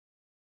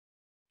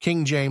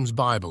King James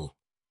Bible,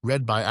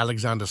 read by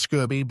Alexander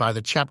Scourby by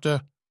the chapter,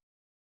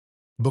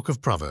 Book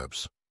of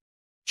Proverbs,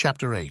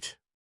 chapter 8.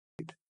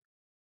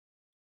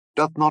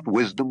 Doth not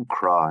wisdom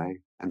cry,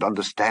 and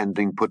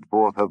understanding put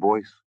forth her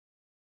voice?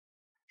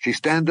 She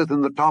standeth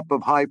in the top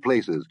of high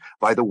places,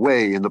 by the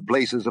way in the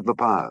places of the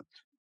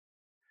paths.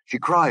 She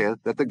crieth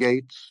at the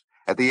gates,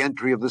 at the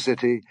entry of the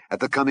city, at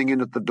the coming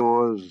in at the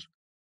doors.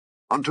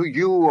 Unto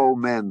you, O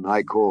men,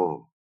 I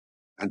call,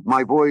 and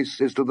my voice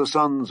is to the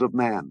sons of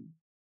man.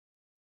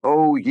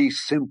 O ye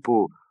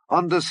simple,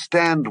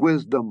 understand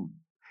wisdom,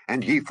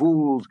 and ye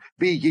fools,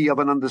 be ye of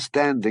an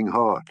understanding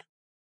heart.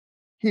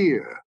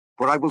 Hear,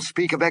 for I will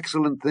speak of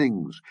excellent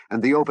things,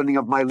 and the opening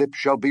of my lips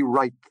shall be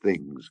right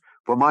things.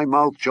 For my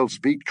mouth shall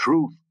speak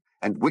truth,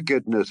 and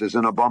wickedness is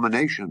an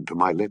abomination to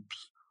my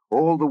lips.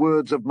 All the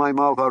words of my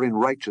mouth are in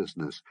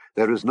righteousness,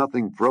 there is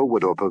nothing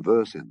froward or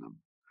perverse in them.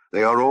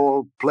 They are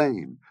all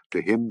plain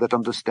to him that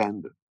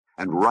understandeth,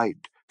 and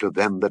right to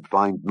them that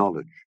find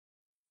knowledge.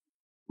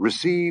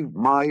 Receive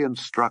my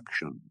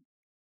instruction,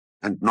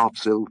 and not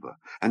silver,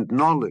 and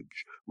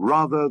knowledge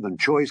rather than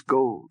choice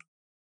gold.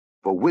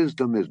 For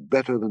wisdom is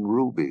better than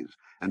rubies,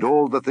 and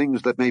all the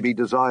things that may be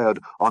desired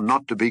are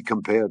not to be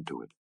compared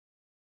to it.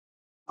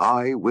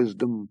 I,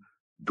 wisdom,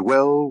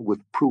 dwell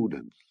with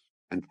prudence,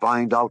 and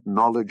find out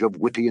knowledge of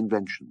witty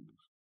inventions.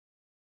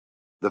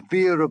 The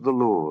fear of the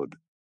Lord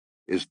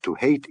is to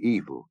hate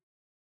evil.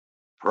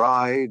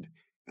 Pride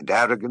and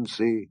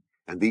arrogancy,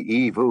 and the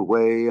evil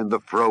way, and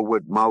the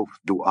froward mouth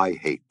do I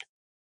hate.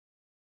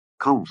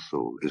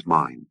 Counsel is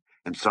mine,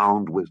 and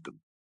sound wisdom.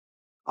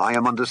 I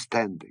am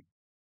understanding.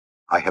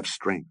 I have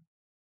strength.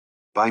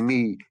 By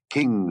me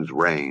kings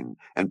reign,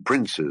 and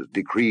princes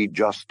decree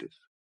justice.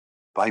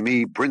 By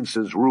me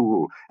princes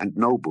rule, and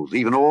nobles,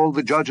 even all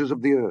the judges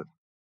of the earth.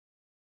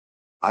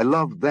 I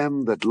love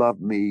them that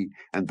love me,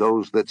 and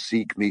those that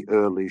seek me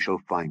early shall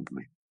find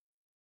me.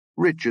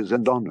 Riches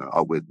and honor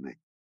are with me,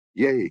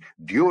 yea,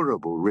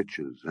 durable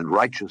riches and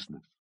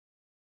righteousness.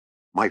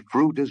 My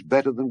fruit is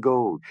better than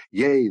gold,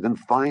 yea, than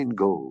fine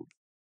gold,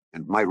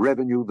 and my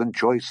revenue than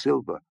choice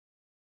silver.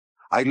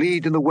 I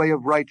lead in the way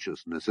of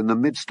righteousness in the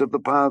midst of the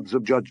paths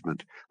of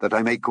judgment, that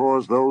I may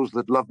cause those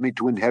that love me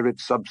to inherit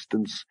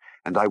substance,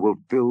 and I will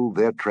fill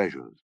their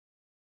treasures.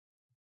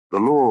 The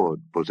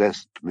Lord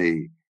possessed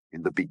me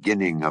in the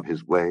beginning of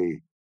his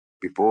way,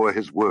 before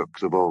his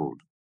works of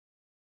old.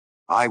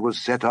 I was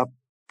set up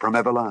from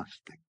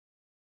everlasting,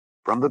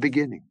 from the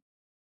beginning,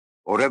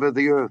 or ever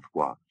the earth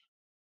was.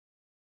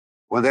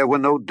 When there were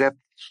no depths,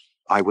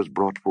 I was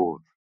brought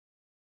forth,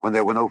 when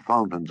there were no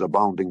fountains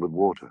abounding with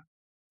water.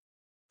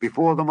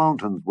 Before the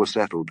mountains were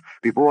settled,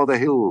 before the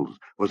hills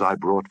was I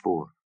brought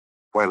forth,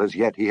 while as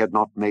yet he had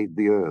not made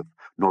the earth,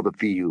 nor the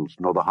fields,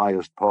 nor the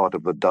highest part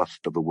of the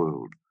dust of the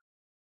world.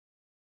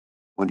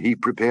 When he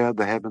prepared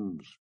the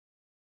heavens,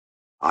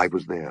 I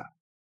was there.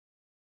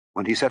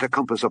 When he set a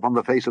compass upon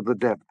the face of the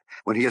depth,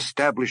 when he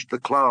established the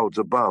clouds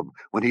above,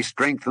 when he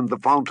strengthened the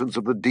fountains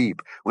of the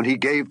deep, when he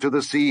gave to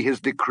the sea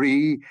his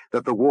decree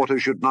that the water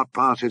should not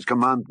pass his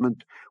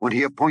commandment, when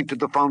he appointed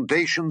the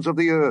foundations of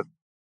the earth.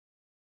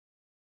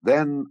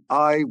 Then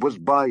I was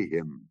by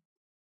him,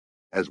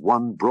 as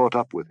one brought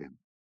up with him,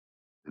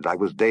 and I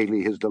was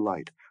daily his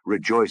delight,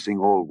 rejoicing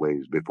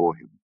always before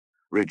him,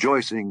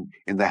 rejoicing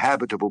in the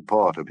habitable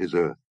part of his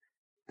earth,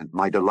 and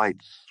my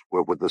delights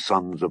were with the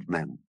sons of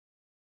men.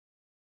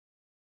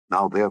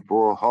 Now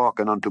therefore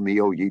hearken unto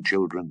me, O ye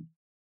children,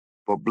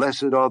 for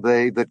blessed are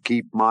they that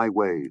keep my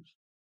ways.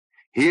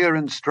 Hear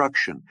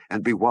instruction,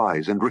 and be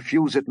wise, and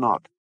refuse it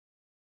not.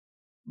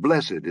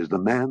 Blessed is the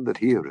man that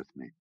heareth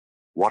me,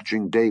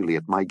 watching daily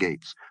at my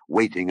gates,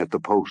 waiting at the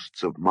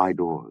posts of my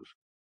doors.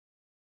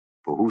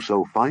 For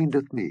whoso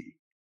findeth me,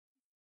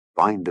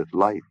 findeth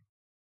life,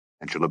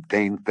 and shall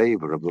obtain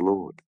favor of the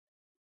Lord.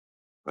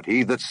 But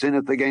he that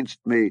sinneth against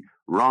me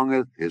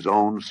wrongeth his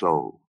own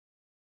soul.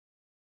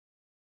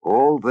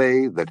 All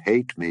they that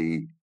hate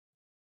me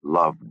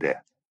love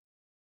death.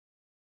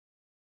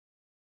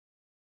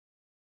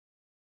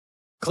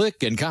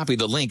 Click and copy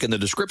the link in the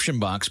description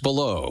box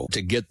below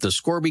to get the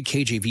Scourby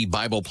KJV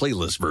Bible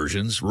playlist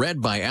versions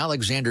read by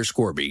Alexander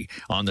Scourby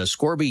on the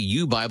Scourby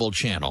YouBible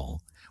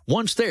channel.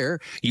 Once there,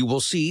 you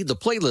will see the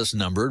playlist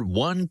numbered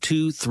 1,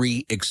 2,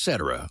 3,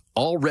 etc.,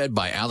 all read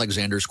by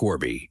Alexander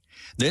Scourby.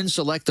 Then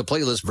select the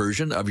playlist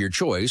version of your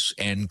choice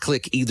and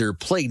click either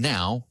Play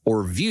Now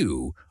or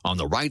View on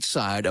the right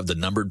side of the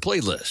numbered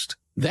playlist.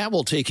 That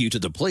will take you to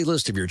the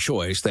playlist of your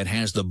choice that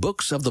has the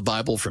books of the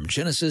Bible from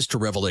Genesis to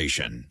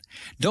Revelation.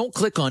 Don't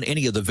click on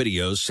any of the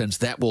videos, since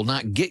that will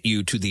not get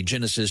you to the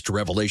Genesis to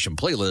Revelation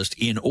playlist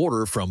in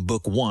order from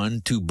Book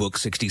 1 to Book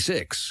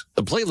 66.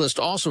 The playlist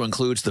also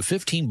includes the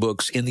 15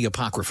 books in the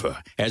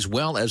Apocrypha, as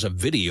well as a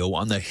video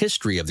on the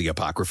history of the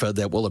Apocrypha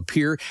that will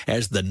appear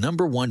as the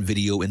 #1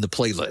 video in the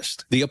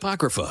playlist. The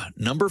Apocrypha,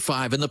 number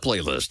 5 in the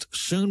playlist,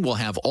 soon will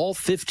have all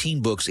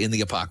 15 books in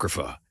the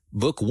Apocrypha.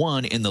 Book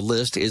 1 in the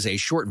list is a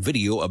short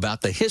video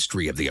about the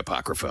history of the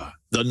Apocrypha.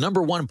 The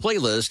 #1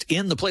 playlist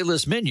in the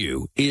playlist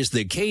menu is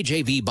the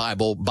KJV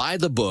Bible by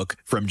the book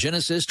from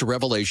Genesis to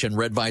Revelation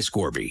read by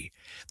Scourby.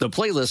 The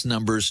playlist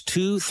numbers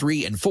 2,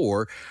 3, and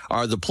 4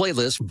 are the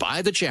playlist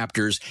by the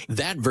chapters.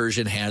 That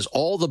version has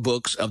all the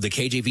books of the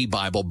KJV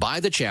Bible by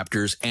the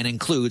chapters and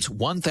includes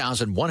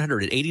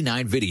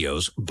 1,189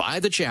 videos by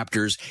the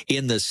chapters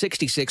in the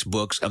 66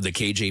 books of the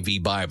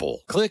KJV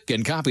Bible. Click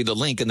and copy the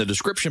link in the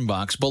description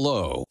box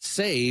below.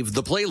 Save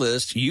the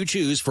playlist you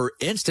choose for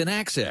instant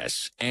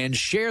access and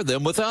share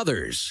them with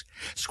others.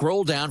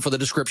 Scroll down for the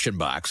description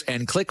box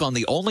and click on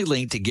the only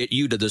link to get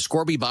you to the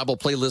Scourby Bible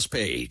playlist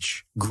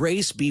page.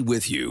 Grace be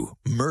with you,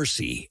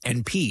 mercy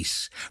and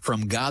peace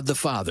from God the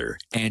Father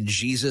and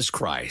Jesus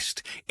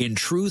Christ in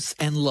truth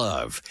and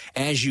love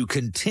as you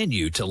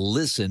continue to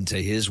listen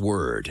to His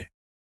Word.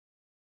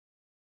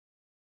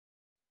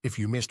 If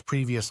you missed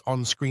previous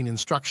on-screen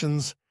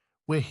instructions,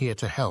 we're here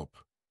to help.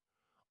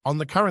 On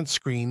the current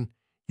screen,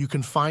 you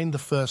can find the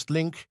first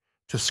link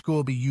to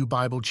Scourby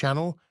YouBible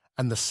channel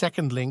and the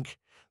second link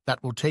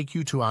that will take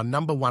you to our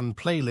 #1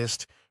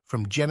 playlist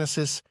from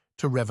Genesis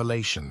to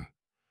Revelation.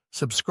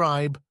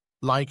 Subscribe,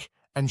 like,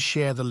 and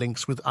share the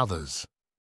links with others.